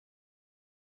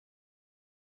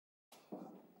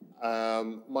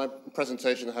My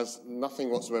presentation has nothing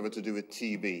whatsoever to do with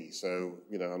TB, so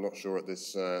I'm not sure at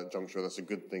this juncture that's a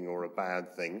good thing or a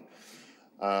bad thing.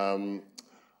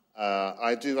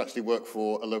 I do actually work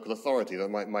for a local authority.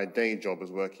 My day job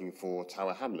is working for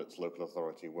Tower Hamlets Local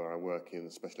Authority, where I work in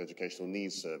the Special Educational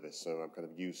Needs Service, so I'm kind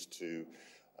of used to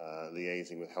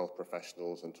liaising with health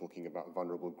professionals and talking about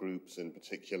vulnerable groups in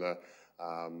particular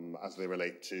as they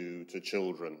relate to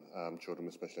children, children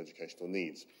with special educational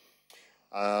needs.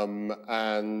 And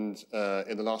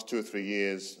in the last 2 or 3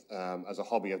 years, as a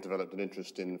hobby, I've developed an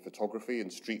interest in photography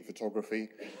and street photography,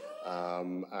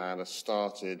 and I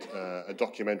started a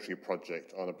documentary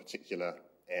project on a particular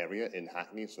area in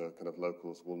Hackney, so kind of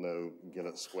locals will know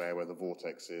Gillett Square, where the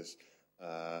Vortex is,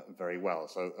 very well.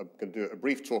 So I'm going to do a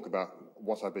brief talk about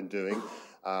what I've been doing,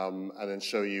 and then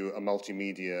show you a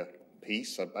multimedia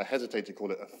piece. I hesitate to call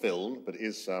it a film, but it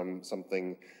is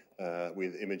something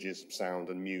with images, sound,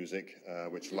 and music,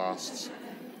 which lasts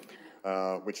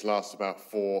about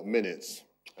 4 minutes.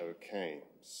 Okay,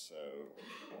 so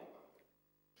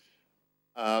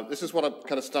this is what I've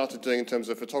kind of started doing in terms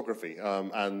of photography,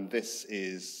 and this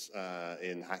is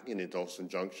in Hackney, in Dalston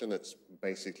Junction. It's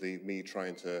basically me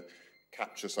trying to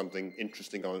capture something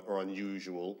interesting or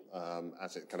unusual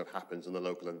as it kind of happens in the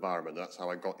local environment. That's how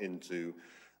I got into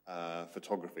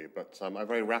photography, but I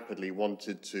very rapidly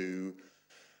wanted to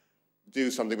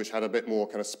do something which had a bit more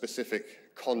kind of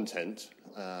specific content.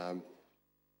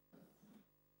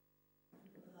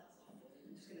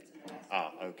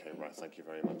 Okay, right, thank you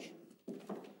very much.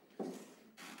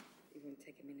 It won't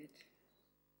take a minute.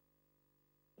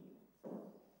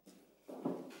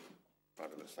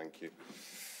 Fabulous, thank you.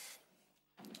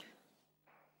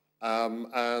 And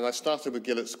I started with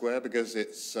Gillett Square because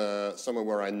it's somewhere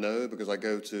where I know, because I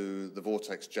go to the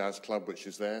Vortex Jazz Club, which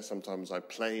is there. Sometimes I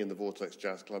play in the Vortex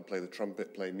Jazz Club, play the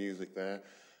trumpet, play music there.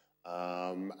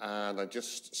 And I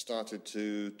just started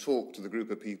to talk to the group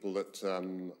of people that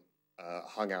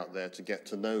hung out there to get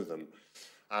to know them.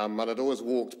 And I'd always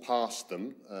walked past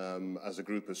them as a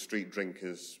group of street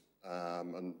drinkers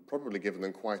and probably given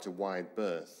them quite a wide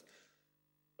berth.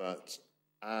 But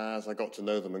as I got to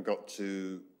know them and got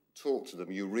to talk to them,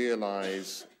 you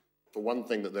realize, for one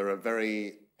thing, that they're a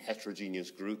very heterogeneous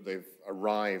group. They've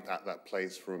arrived at that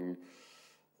place from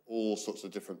all sorts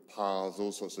of different paths,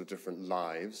 all sorts of different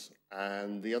lives.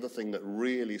 And the other thing that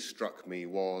really struck me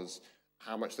was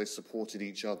how much they supported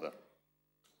each other.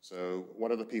 So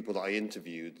one of the people that I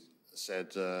interviewed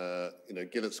said,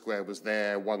 Gillett Square was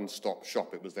their one-stop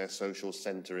shop. It was their social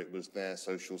centre. It was their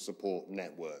social support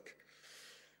network.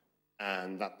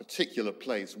 And that particular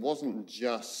place wasn't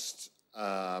just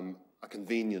a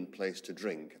convenient place to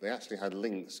drink. They actually had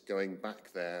links going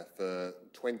back there for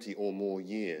 20 or more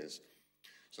years.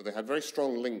 So they had very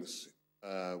strong links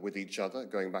with each other,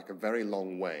 going back a very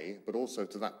long way, but also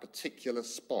to that particular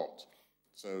spot.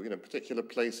 So, particular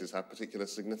places have particular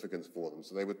significance for them.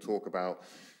 So they would talk about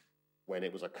when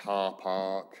it was a car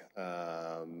park,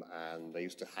 and they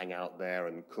used to hang out there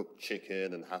and cook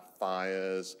chicken and have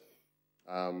fires.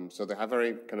 So they have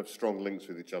very kind of strong links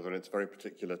with each other, and it's very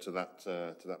particular to that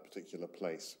particular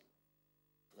place.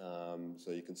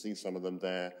 So you can see some of them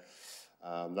there.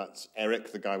 That's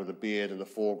Eric, the guy with the beard in the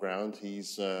foreground.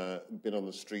 He's been on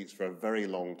the streets for a very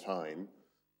long time,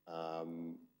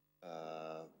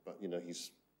 but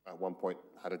he's at one point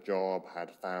had a job,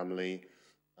 had family,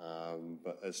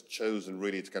 but has chosen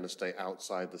really to kind of stay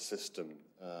outside the system,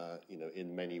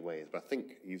 in many ways. But I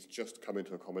think he's just come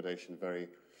into accommodation very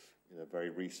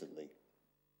recently.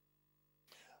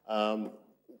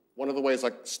 One of the ways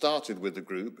I started with the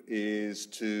group is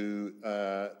to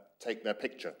take their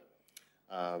picture.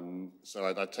 So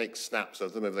I'd take snaps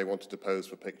of them if they wanted to pose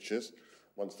for pictures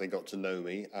once they got to know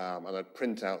me, and I'd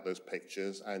print out those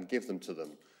pictures and give them to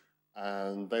them.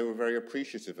 And they were very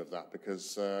appreciative of that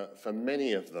because for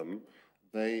many of them,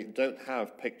 they don't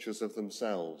have pictures of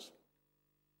themselves.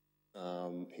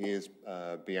 Here's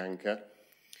Bianca.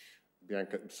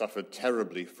 Bianca suffered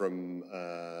terribly from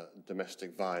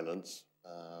domestic violence,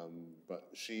 but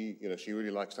she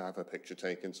really likes to have her picture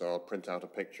taken, so I'll print out a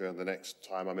picture, and the next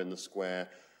time I'm in the square,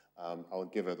 I'll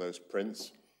give her those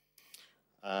prints.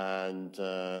 And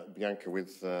Bianca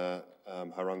with her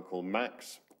uncle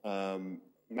Max.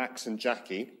 Max and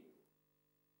Jackie,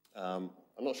 I'm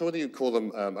not sure whether you'd call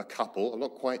them a couple. I'm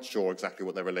not quite sure exactly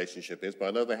what their relationship is, but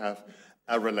I know they have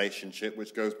a relationship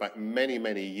which goes back many,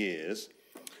 many years.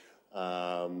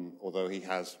 Although he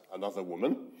has another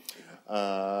woman.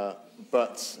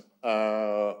 But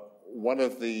one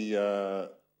of the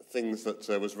things that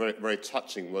was very, very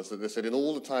touching was that they said in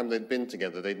all the time they'd been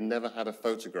together, they'd never had a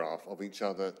photograph of each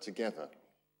other together.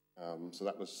 So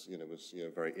that was,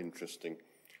 very interesting,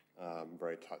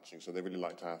 very touching. So they really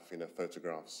like to have,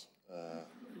 photographs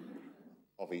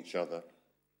of each other.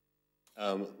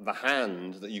 The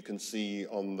hand that you can see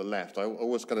on the left, I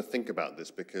always kind of think about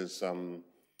this because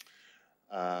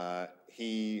I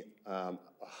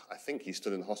think he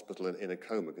stood in hospital in a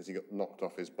coma because he got knocked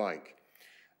off his bike.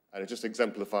 And it just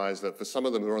exemplifies that for some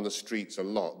of them who are on the streets a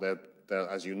lot, they're,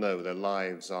 as you know, their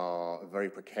lives are very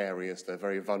precarious, they're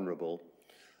very vulnerable.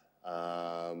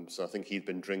 So I think he'd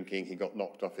been drinking, he got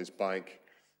knocked off his bike,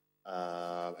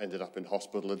 ended up in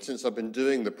hospital. And since I've been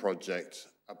doing the project,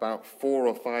 about 4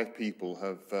 or 5 people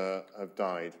have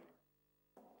died.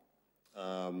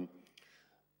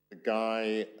 The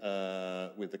guy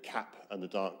with the cap and the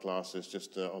dark glasses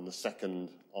just on the second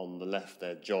on the left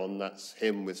there, John, that's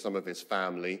him with some of his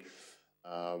family.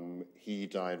 He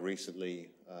died recently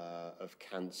of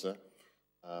cancer,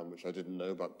 which I didn't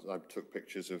know, but I took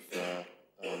pictures of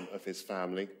his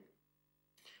family.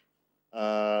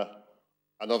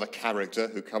 Another character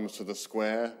who comes to the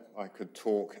square, I could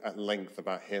talk at length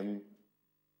about him.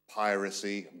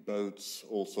 Piracy, boats,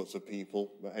 all sorts of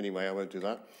people. But anyway, I won't do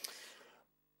that.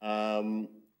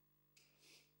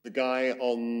 The guy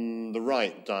on the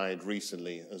right died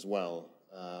recently as well,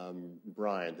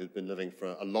 Brian, who'd been living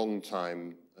for a long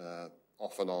time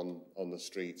off and on the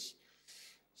streets.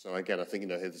 So again, I think,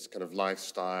 his kind of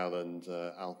lifestyle and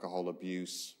alcohol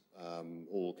abuse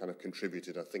all kind of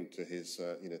contributed, I think, to his,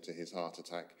 to his heart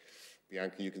attack.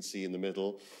 Bianca, you can see in the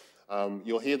middle.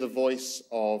 You'll hear the voice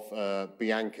of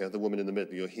Bianca, the woman in the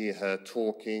middle. You'll hear her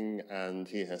talking and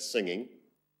hear her singing.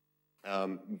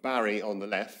 Barry on the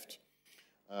left,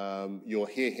 you'll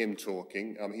hear him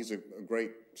talking. He's a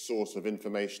great source of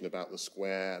information about the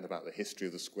square and about the history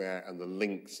of the square and the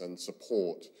links and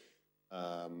support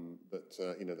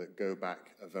that go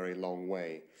back a very long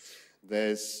way.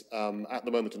 There's, at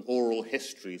the moment, an oral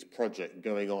histories project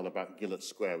going on about Gillett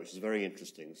Square, which is very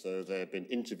interesting. So they've been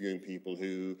interviewing people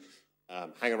who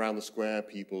hang around the square,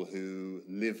 people who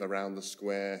live around the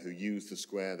square, who use the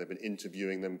square. They've been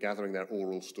interviewing them, gathering their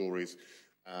oral stories.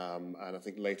 And I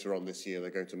think later on this year, they're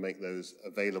going to make those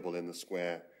available in the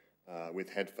square with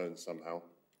headphones somehow.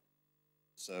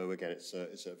 So again, it's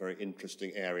a very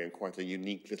interesting area and quite a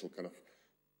unique little kind of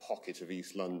pocket of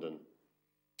East London.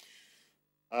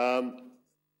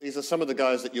 These are some of the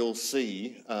guys that you'll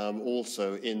see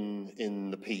also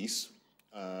in the piece.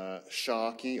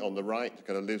 Sharky on the right, who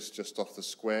kind of lives just off the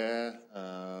square,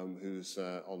 who's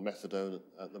on methadone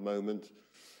at the moment.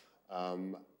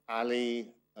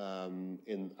 Ali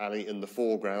in the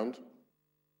foreground,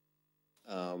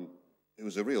 it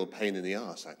was a real pain in the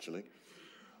arse, actually,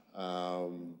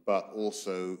 but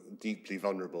also deeply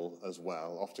vulnerable as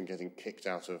well, often getting kicked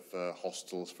out of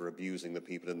hostels for abusing the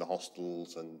people in the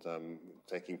hostels and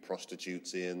taking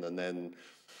prostitutes in and then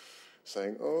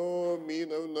saying, oh, me,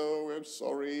 no, I'm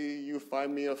sorry, you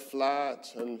find me a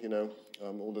flat, and,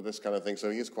 all of this kind of thing.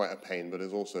 So he is quite a pain, but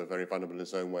is also very vulnerable in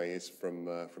his own way. He's from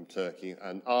Turkey.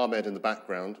 And Ahmed in the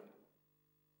background,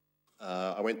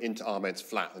 I went into Ahmed's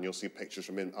flat, and you'll see pictures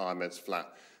from in Ahmed's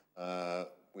flat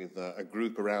with a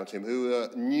group around him who are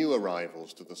new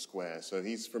arrivals to the square. So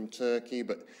he's from Turkey,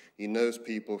 but he knows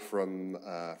people from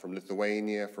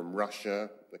Lithuania, from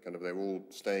Russia. They're all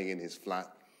staying in his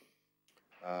flat.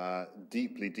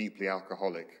 Deeply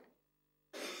alcoholic,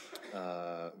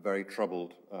 very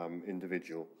troubled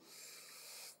individual.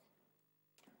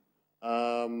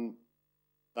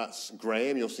 That's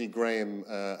Graham. You'll see Graham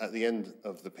at the end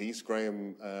of the piece.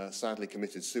 Graham sadly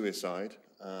committed suicide.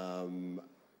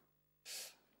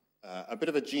 A bit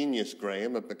of a genius,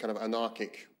 Graham, a kind of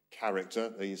anarchic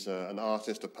character. He's an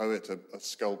artist, a poet, a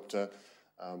sculptor,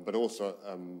 but also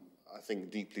I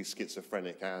think deeply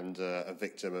schizophrenic and a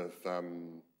victim of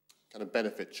kind of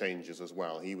benefit changes as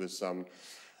well. He was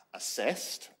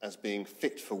assessed as being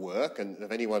fit for work, and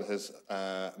if anyone has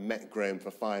met Graham for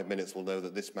 5 minutes will know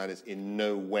that this man is in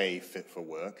no way fit for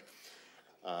work.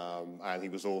 And he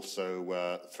was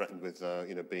also threatened with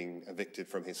being evicted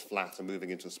from his flat and moving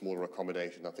into a smaller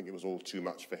accommodation. I think it was all too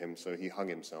much for him, so he hung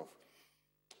himself.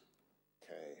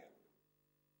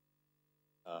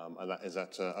 And that is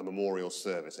at a memorial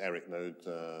service. Eric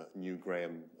knew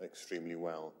Graham extremely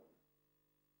well.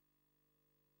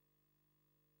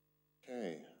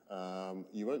 Okay,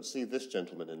 you won't see this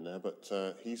gentleman in there, but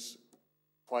he's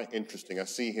quite interesting. I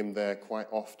see him there quite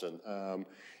often.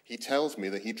 He tells me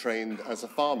that he trained as a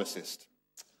pharmacist,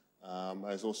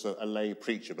 as also a lay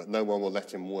preacher, but no one will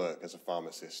let him work as a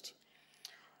pharmacist.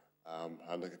 And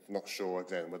I'm not sure,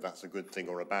 again, whether that's a good thing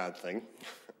or a bad thing.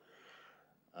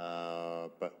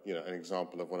 But, an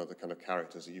example of one of the kind of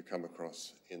characters that you come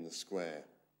across in the square.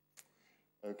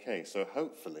 Okay, so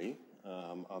hopefully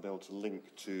I'll be able to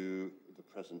link to the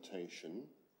presentation.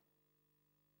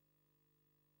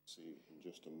 See in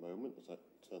just a moment as I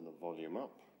turn the volume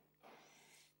up.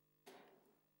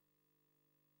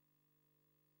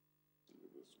 See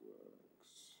if this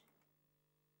works.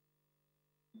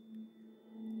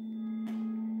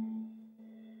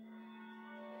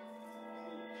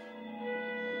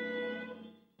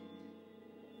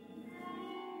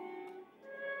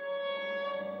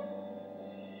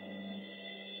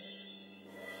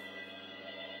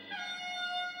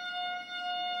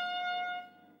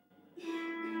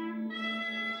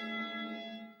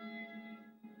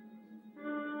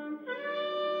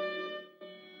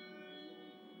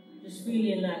 Just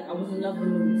feeling like I wasn't loved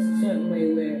in a certain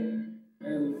way where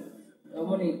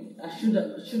I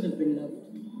should have been loved.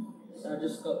 So I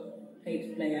just got paid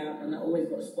to play out, and I always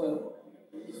got spoiled.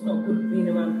 It's not good being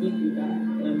around people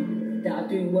that are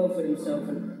doing well for themselves,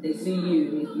 and they see you,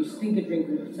 and you stink a drink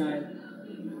all the time.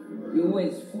 You're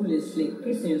always falling asleep,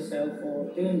 pissing yourself, or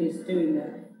doing this, doing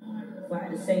that. But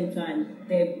at the same time,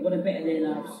 they want to better their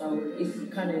lives, so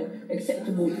it's kind of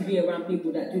acceptable to be around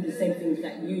people that do the same things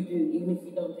that you do, even if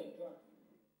you don't take drugs.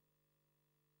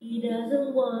 He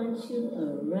doesn't want you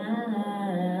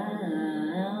around.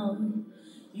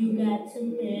 You got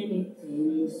too many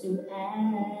things to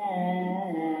add.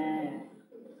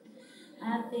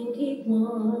 I think he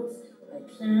wants a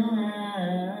clown,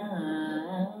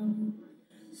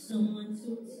 someone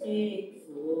to take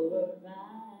for a ride.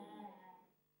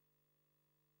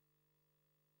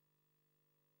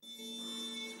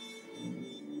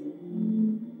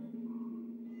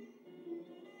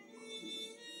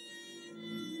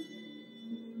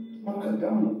 I cut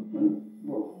down on,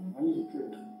 well, I usually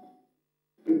drink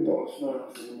big bottles of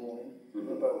Smirnoff in the morning,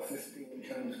 about 15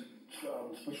 cans,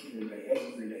 especially a day,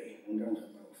 every day. I'm down to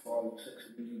about 5 or 6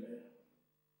 of these a day.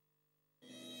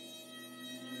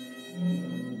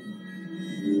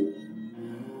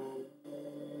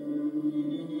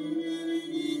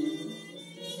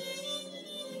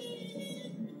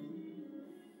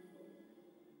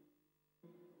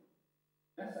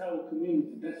 That's our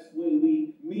community, that's where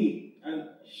we meet and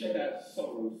share our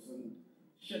sorrows and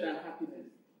share our happiness.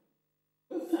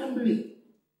 We're family.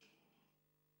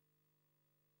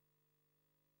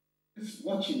 Just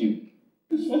watching you,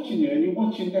 and you're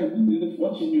watching them, and they're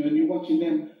watching you, and you're watching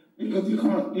them, because you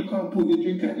can't put your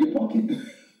drink out your pocket.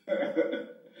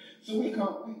 So we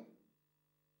can't wait.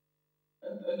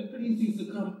 And the police used to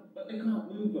come, but they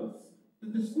can't move us. They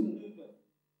just couldn't move us.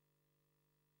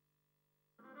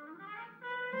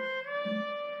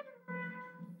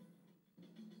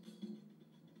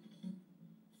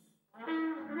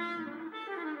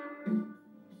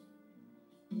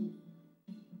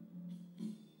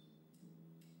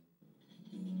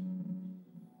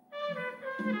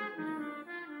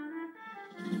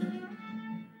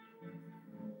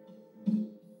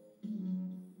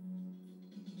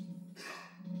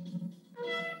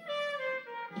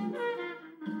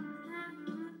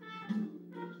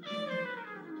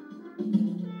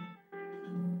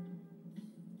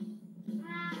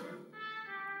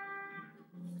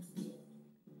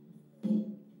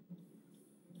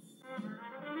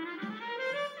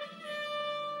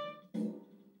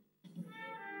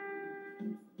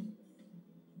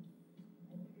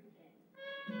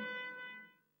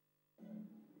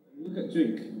 Look at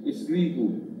drink, it's legal.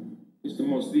 It's the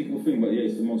most legal thing, but yeah,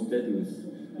 it's the most deadliest.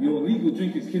 Your legal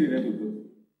drink is killing everybody.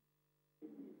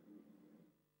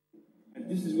 And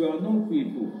this is where I know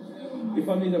people. If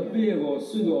I need a beer or a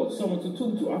cigar or someone to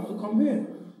talk to, I have to come here.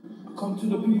 I come to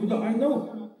the people that I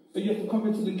know. So you have to come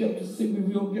into the ghetto to sit with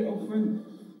your ghetto friend.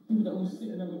 People that will sit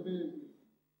and have a beer.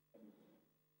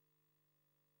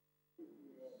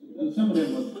 And some of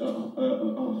them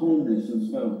are homeless as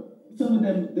well. Some of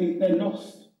them, they're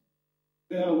lost.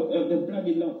 They're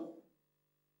bloody lost.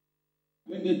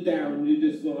 When you're down, you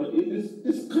just go,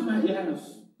 just come out your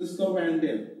house. Just go around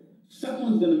there.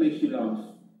 Someone's going to make you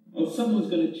laugh. Or someone's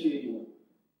going to cheer you up.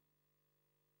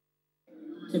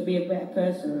 To be a better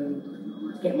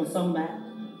person, to get my son back,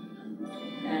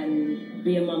 and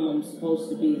be a mum I'm supposed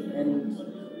to be, and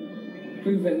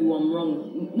prove everyone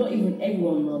wrong. Not even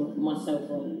everyone wrong, myself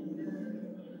wrong.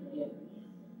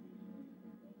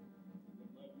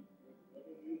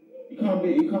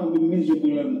 You can't be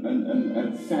miserable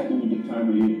and sad all the time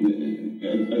of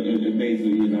the days of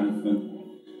your life, man.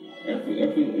 Every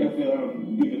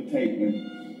give and take, man.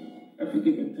 Every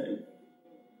give and take.